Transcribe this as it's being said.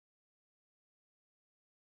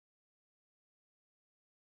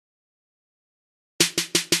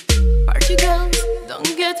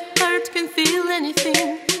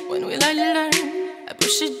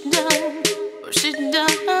push it down, push it down.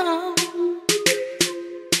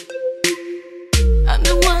 I'm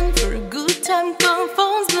the one for a good time, call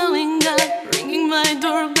phone's blowing up, ringing my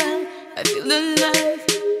doorbell. I feel alive,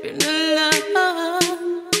 feel alive.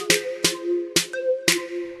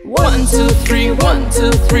 1, 2, 3, 1,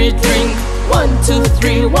 2, 3, drink. 1, 2,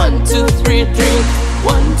 3, 1, 2, 3, drink.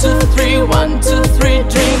 1, 2, 3, 1, 2, 3,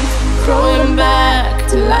 drink. Growing back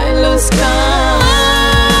till I lose count.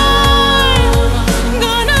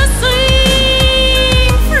 Gonna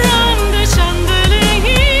swing from the chandelier,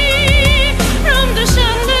 from the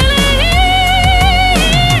chandelier.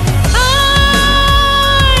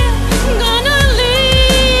 I'm gonna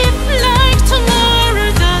live like tomorrow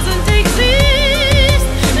doesn't exist,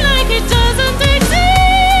 like it doesn't exist.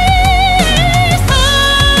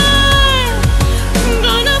 I'm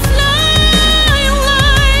gonna fly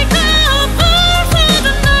like a bird for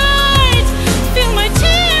the night, feel my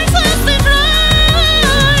tears as they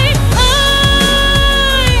dry.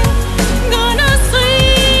 I'm gonna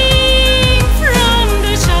swing from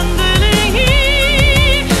the chandelier,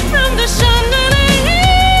 from the chandelier.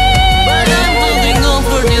 But I'm holding on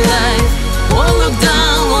for dear life. Won't look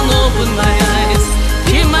down, won't open my eyes.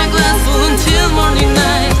 Keep my glass full until morning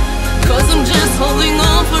light, 'cause I'm just holding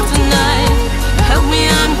on for tonight. Help me,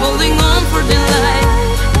 I'm holding on for dear life.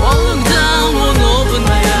 Won't look down, won't open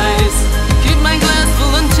my eyes. Keep my glass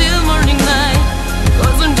full until morning light,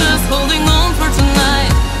 'cause I'm just holding on for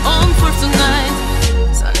tonight, on for tonight.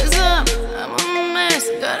 Sun is up, I'm on a mess.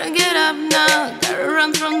 Gotta get up now, gotta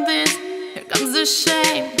run from this. Here comes the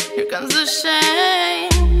shame, here comes the shame.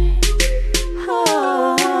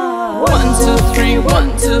 1, 2, 3, 1,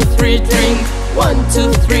 2, 3, drink. 1,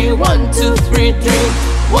 2, 3, 1, 2, 3, drink.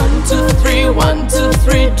 1, 2, 3, 1, 2,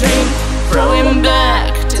 3, drink. Throwing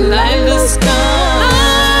back till I lose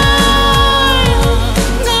count.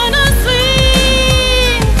 Gonna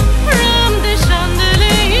swing from the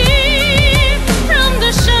chandelier, from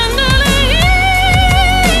the chandelier.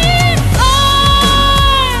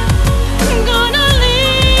 I'm gonna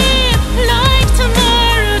live like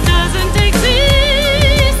tomorrow doesn't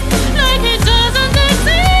exist, like it doesn't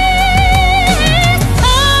exist.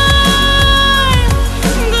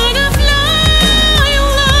 I'm gonna fly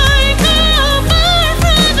like a bird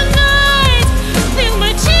for the night, feel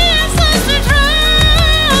my tears as they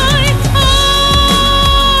dry.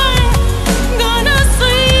 I'm gonna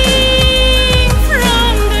swing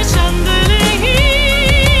from the chandelier,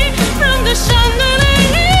 from the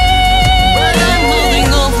chandelier. But I'm holding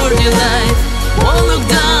on for dear life. Won't look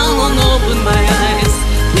down, won't open my eyes.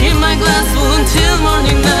 Keep my glass full until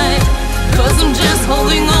morning light, 'cause I'm just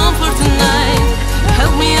holding on for tonight.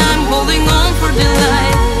 Help me, I'm holding on for dear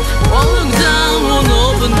life. Won't look down, won't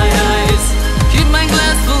open my eyes. Keep my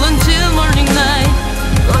glass full until morning light,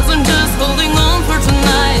 'cause I'm just holding on for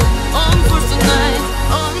tonight, on for tonight,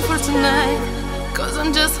 on for tonight. 'Cause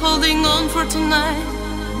I'm just holding on for tonight.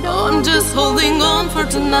 Oh, I'm just holding on for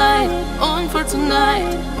tonight, on for tonight,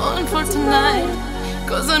 on for tonight.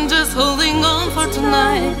 'Cause I'm just holding on for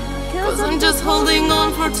tonight, 'cause I'm just holding on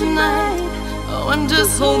for tonight. Oh, I'm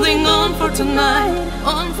just holding on for tonight,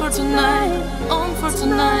 on for tonight, on for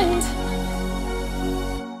tonight.